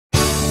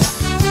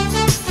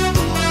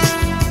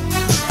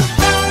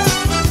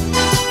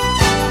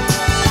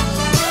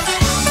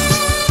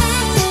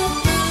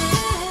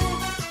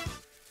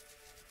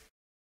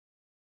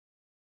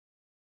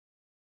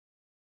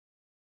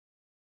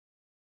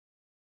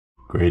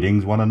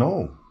Greetings one and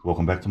all.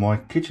 Welcome back to my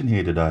kitchen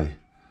here today.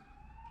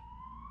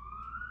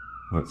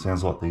 Well, it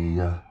sounds like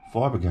the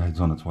fire brigade's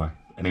on its way.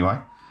 Anyway,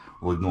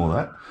 we'll ignore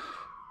that.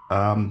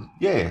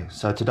 Yeah,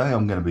 so today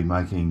I'm going to be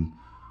making,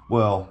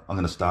 I'm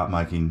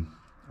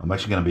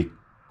actually going to be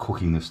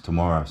cooking this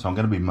tomorrow. So I'm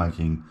going to be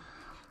making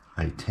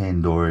a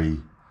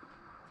tandoori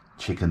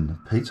chicken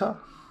pizza.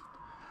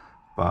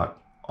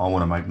 But I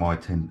want to make my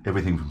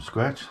everything from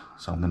scratch.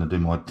 So I'm going to do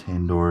my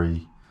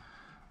tandoori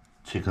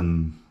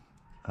chicken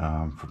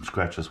from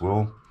scratch as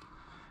well,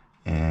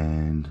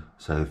 and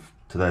so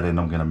to that end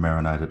I'm going to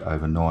marinate it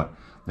overnight.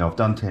 Now I've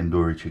done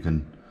tandoori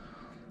chicken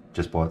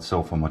just by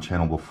itself on my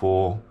channel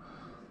before,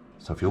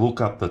 so if you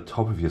look up the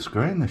top of your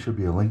screen there should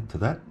be a link to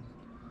that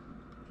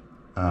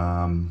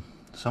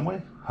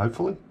somewhere,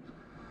 hopefully.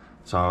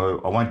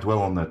 So I won't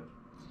dwell on that,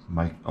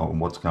 on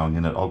what's going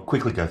in it. I'll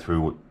quickly go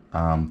through it.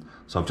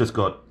 So I've just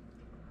got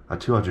a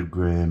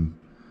 200-gram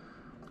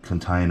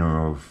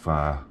container of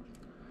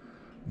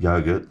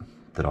yogurt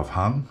that I've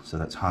hung, so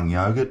that's hung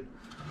yogurt.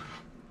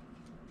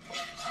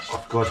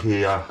 I've got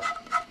here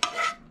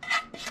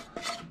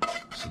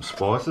some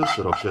spices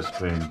that I've just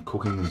been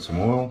cooking in some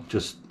oil,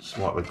 just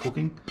slightly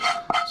cooking.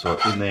 So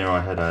in there I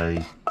had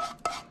a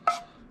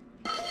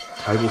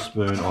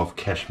tablespoon of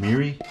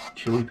Kashmiri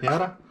chili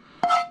powder,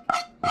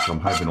 which I'm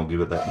hoping will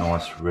give it that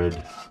nice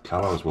red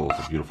colour as well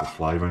as a beautiful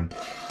flavouring.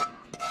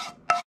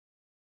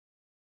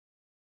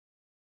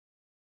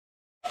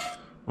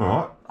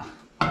 Alright.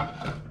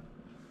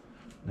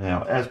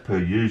 Now, as per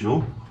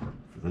usual,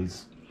 for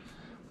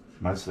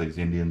most of these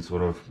Indian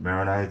sort of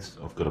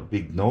marinades, I've got a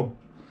big knob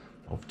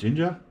of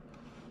ginger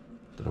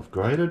that I've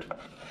grated.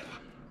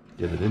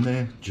 Get it in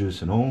there,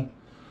 juice and all.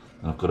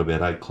 And I've got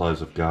about 8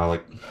 cloves of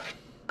garlic.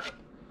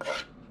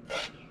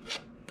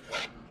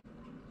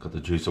 Got the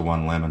juice of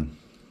 1 lemon.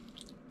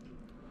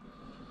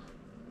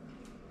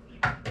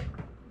 A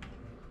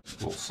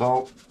little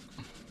salt.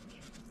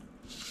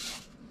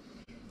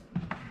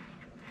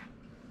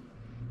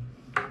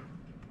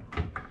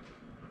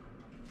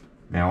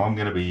 Now I'm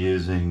going to be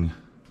using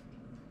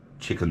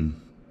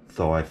chicken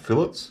thigh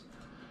fillets,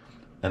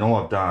 and all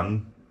I've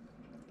done,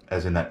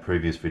 as in that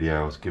previous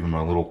video, is give them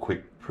a little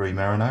quick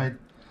pre-marinade.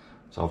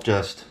 So I've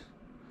just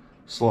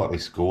slightly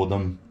scored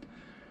them,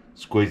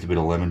 squeezed a bit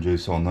of lemon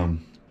juice on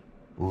them,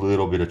 a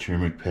little bit of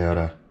turmeric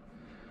powder,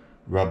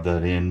 rubbed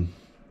that in,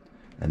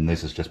 and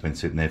this has just been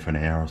sitting there for an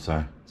hour or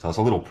so. So it's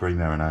a little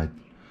pre-marinade.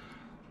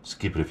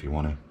 Skip it if you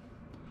want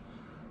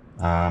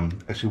to.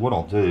 Actually what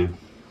I'll do,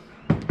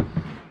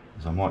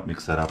 I might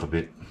mix that up a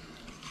bit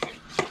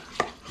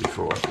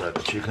before I throw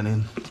the chicken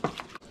in.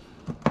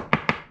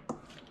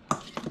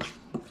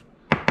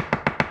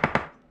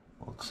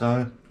 Like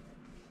so.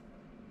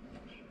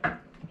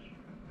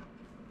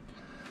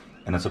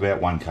 And it's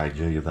about 1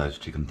 kg of those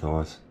chicken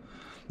thighs.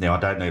 Now I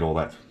don't need all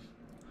that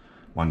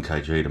 1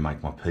 kg to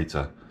make my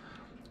pizza,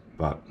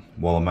 but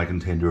while I'm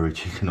making tandoori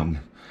chicken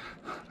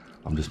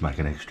I'm just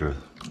making extra.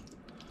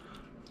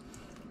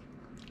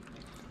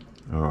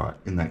 Alright,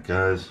 in that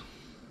goes.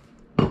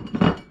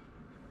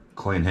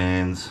 Clean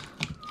hands,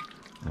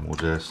 and we'll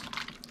just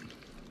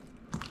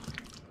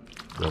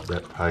rub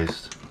that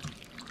paste.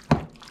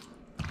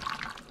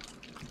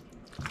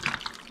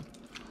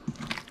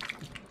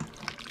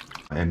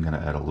 I am going to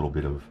add a little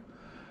bit of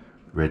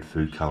red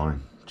food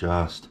colouring,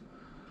 just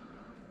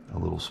a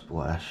little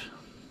splash.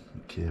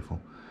 Be careful,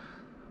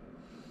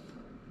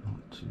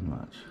 not too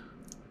much.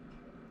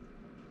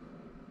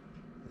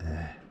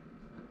 There.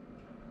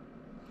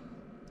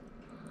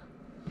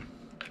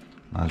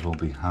 Might as well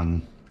be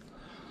hung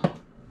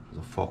as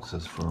a fox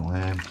is for a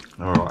lamb.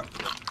 Alright,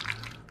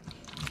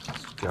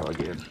 let's go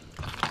again.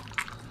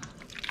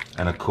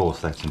 And of course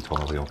that's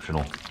entirely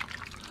optional.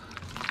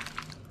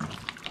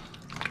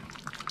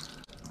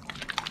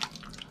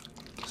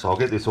 So I'll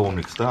get this all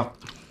mixed up,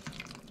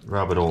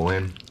 rub it all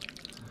in,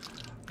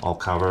 I'll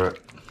cover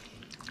it,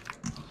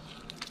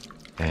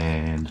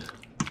 and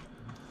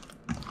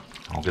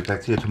I'll get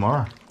back to you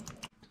tomorrow.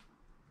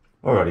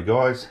 Alrighty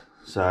guys,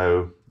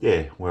 so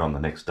yeah, we're on the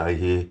next day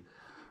here.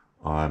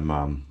 I'm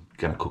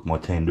going to cook my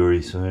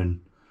tandoori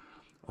soon.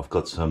 I've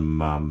got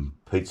some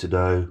pizza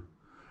dough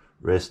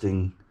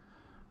resting.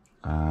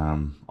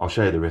 I'll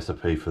show you the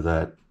recipe for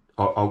that.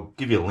 I'll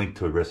give you a link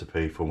to a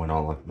recipe for when I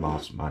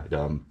last made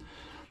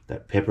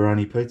that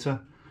pepperoni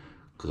pizza,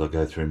 because I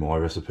go through my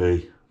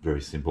recipe. Very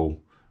simple,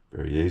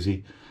 very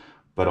easy.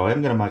 But I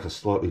am going to make a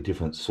slightly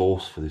different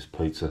sauce for this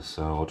pizza,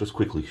 so I'll just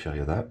quickly show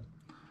you that.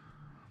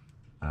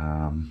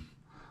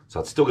 So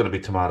it's still going to be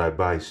tomato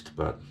based,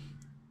 but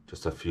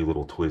just a few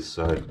little twists.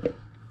 So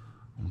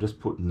I'm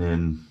just putting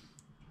in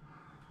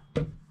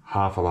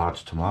half a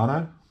large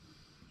tomato.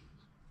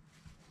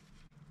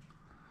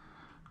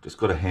 Just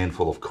got a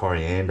handful of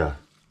coriander,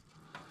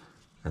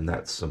 and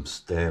that's some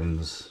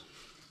stems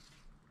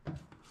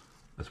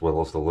as well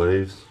as the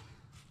leaves.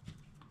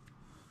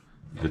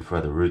 You could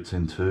throw the roots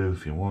in too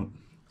if you want.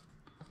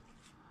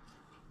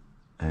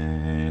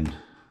 And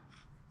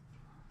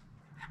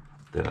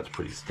then it's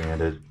pretty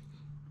standard.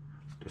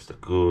 Just a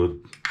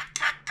good,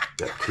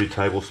 about 2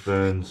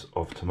 tablespoons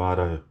of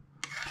tomato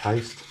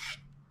taste.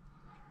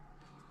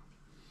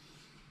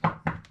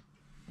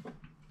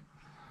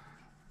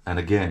 And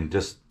again,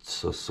 just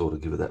to sort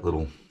of give it that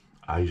little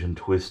Asian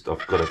twist,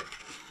 I've got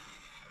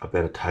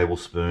about a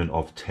tablespoon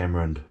of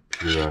tamarind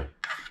puree.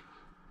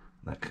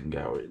 That can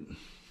go in.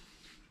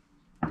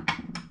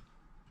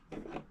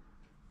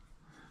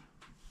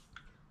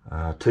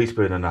 A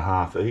teaspoon and a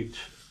half each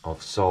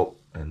of salt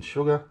and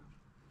sugar.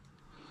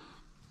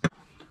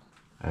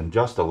 And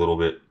just a little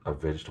bit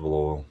of vegetable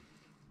oil,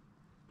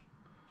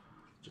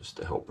 just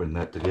to help bring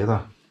that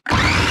together.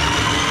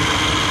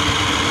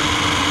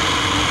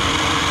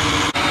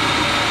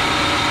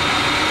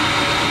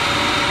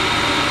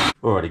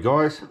 Alrighty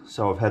guys,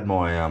 so I've had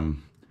my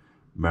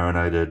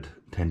marinated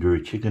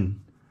tandoori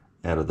chicken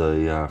out of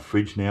the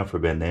fridge now for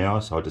about an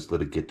hour, so I just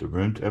let it get to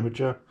room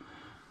temperature.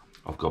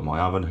 I've got my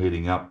oven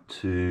heating up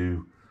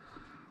to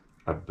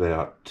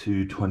about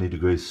 220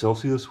 degrees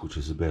Celsius, which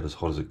is about as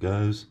hot as it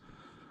goes.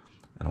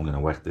 And I'm going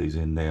to whack these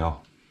in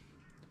now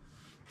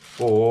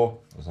for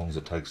as long as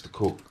it takes to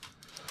cook.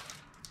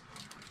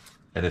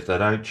 And if they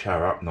don't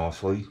char up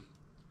nicely,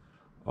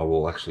 I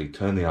will actually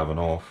turn the oven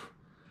off,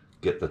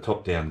 get the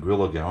top down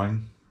griller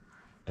going,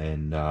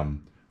 and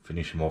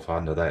finish them off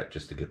under that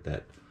just to get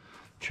that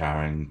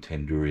charring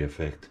tandoori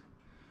effect.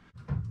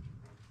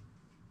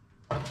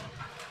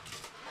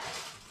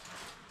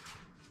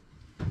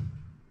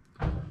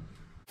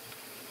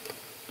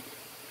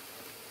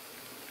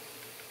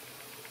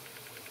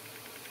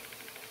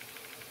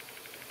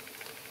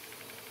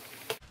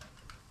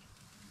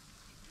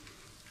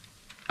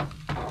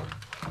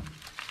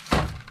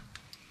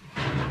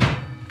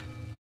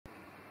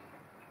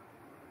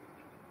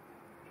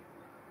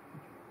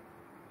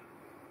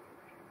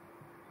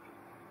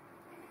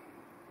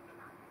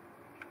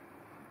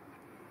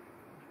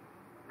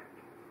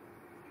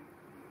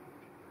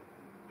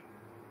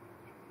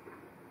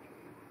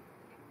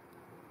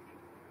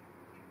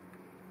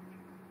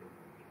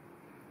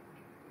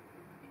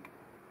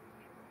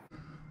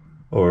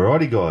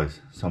 Alrighty guys,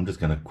 so I'm just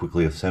going to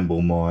quickly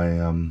assemble my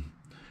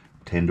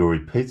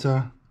tandoori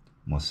pizza,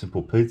 my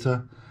simple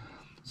pizza.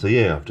 So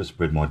yeah, I've just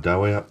spread my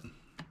dough out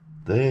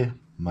there,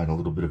 made a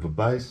little bit of a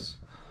base.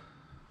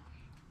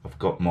 I've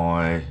got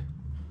my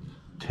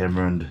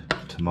tamarind,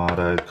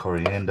 tomato,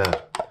 coriander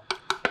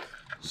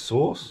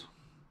sauce,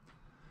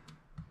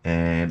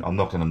 and I'm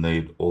not going to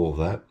need all of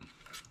that,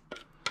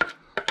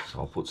 so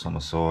I'll put some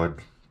aside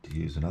to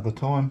use another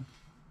time.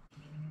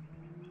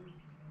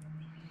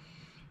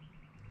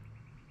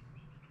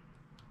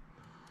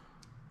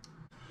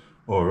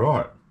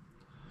 Alright,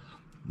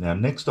 now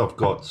next I've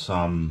got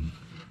some,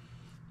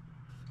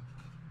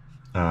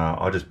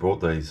 I just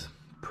brought these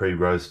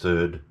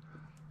pre-roasted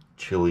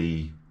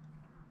chili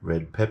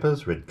red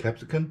peppers, red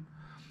capsicum.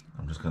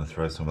 I'm just going to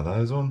throw some of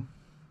those on.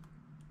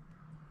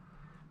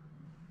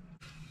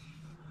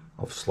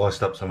 I've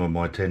sliced up some of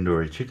my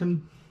tandoori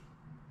chicken.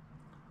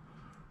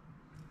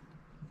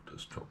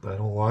 Just drop that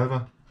all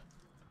over.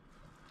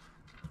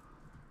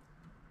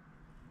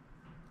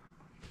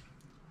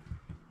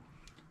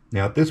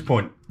 Now at this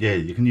point, yeah,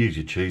 you can use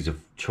your cheese of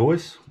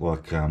choice,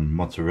 like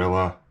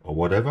mozzarella or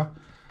whatever,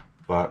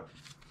 but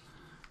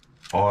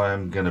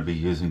I'm going to be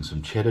using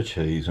some cheddar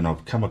cheese, and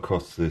I've come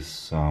across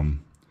this a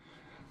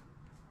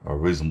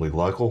reasonably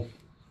local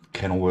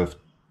Kenilworth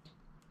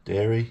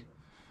dairy.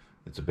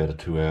 It's about a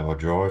 2-hour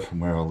drive from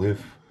where I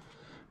live,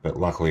 but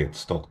luckily it's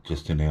stocked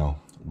just in our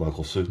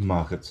local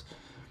supermarkets,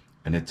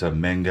 and it's a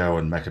mango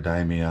and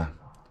macadamia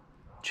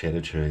cheddar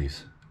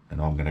cheese,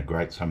 and I'm going to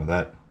grate some of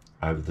that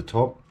over the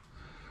top.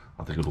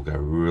 I think it'll go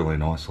really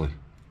nicely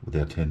with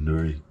our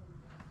tandoori.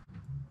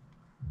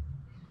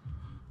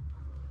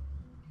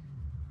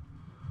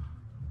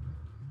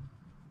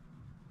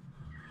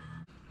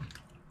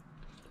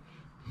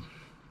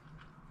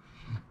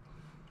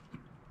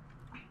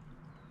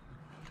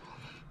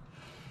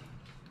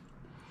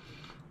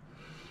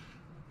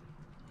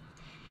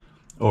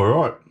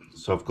 Alright,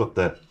 so I've got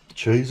that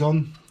cheese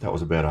on. That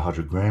was about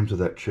 100 grams of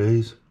that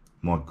cheese.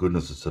 My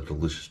goodness, it's a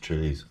delicious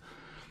cheese,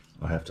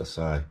 I have to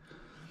say.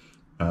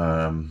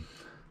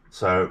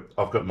 So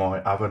I've got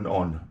my oven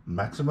on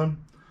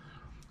maximum,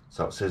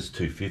 so it says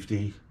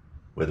 250.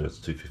 Whether it's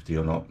 250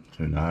 or not,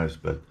 who knows,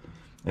 but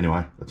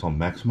anyway, it's on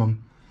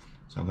maximum.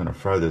 So I'm going to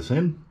throw this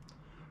in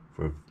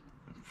for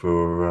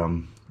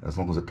as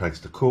long as it takes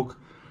to cook.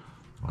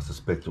 I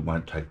suspect it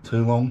won't take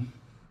too long,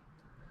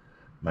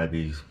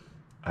 maybe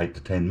 8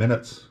 to 10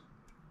 minutes.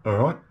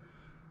 Alright,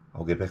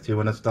 I'll get back to you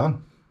when it's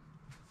done.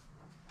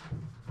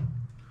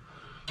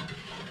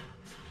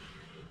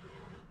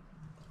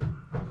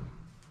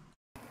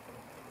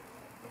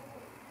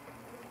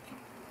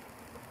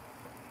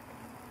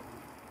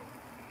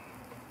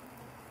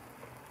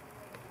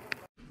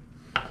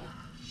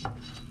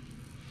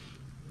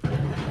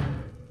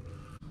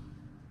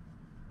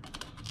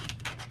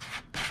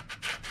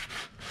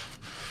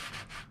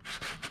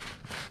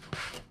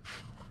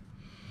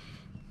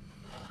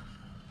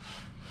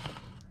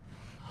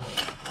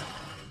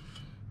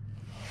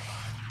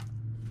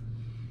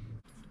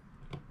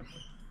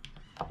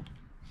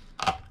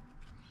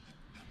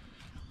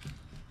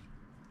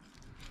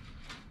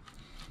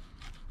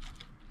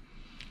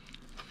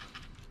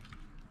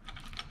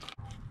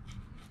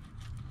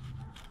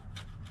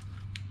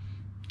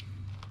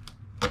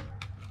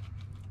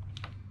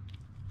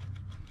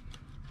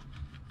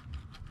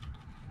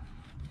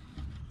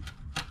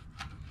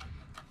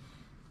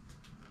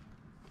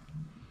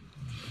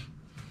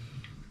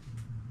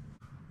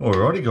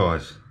 Alrighty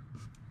guys,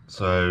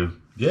 so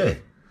yeah,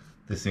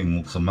 this thing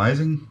looks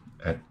amazing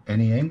at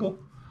any angle.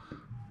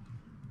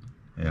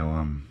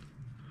 Our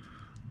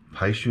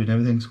pastry and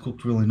everything's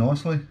cooked really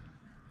nicely.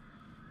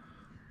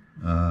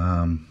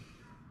 Yeah,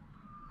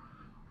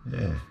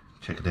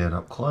 check it out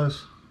up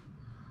close.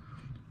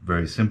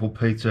 Very simple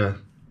pizza,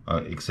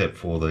 except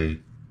for the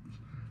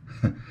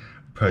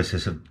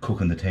process of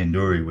cooking the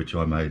tandoori, which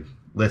I made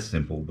less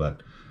simple.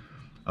 But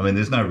I mean,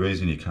 there's no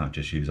reason you can't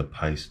just use a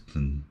paste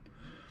and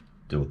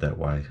do it that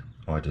way.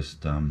 I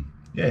just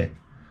yeah,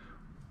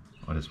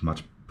 I just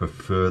much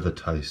prefer the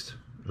taste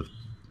of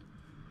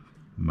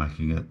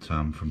making it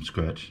from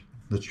scratch.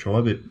 Let's try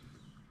a bit.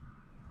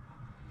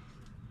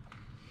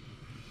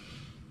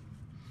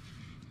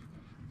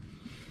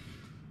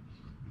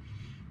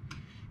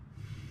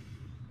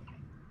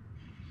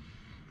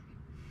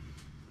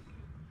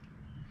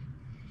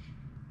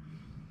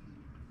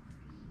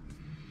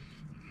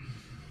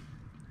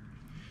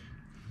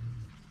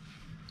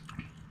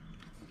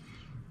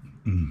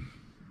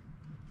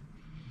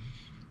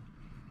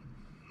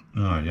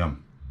 Oh,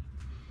 yum.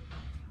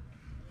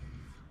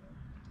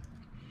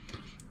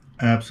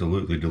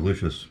 Absolutely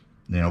delicious.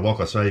 Now, like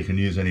I say, you can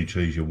use any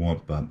cheese you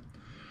want, but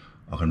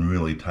I can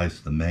really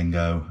taste the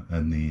mango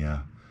and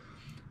the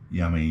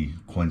yummy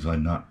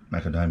Queensland nut,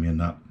 macadamia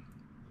nut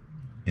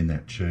in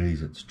that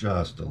cheese. It's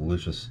just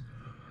delicious.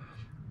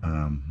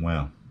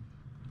 Wow.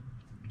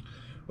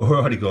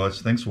 Alrighty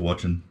guys, thanks for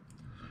watching.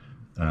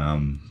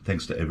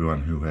 Thanks to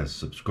everyone who has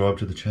subscribed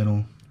to the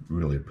channel.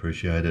 Really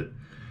appreciate it.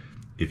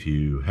 If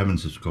you haven't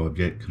subscribed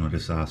yet, can I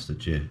just ask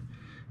that you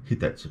hit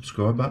that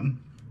subscribe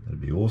button?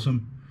 That'd be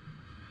awesome.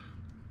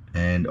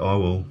 And I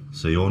will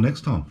see you all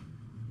next time.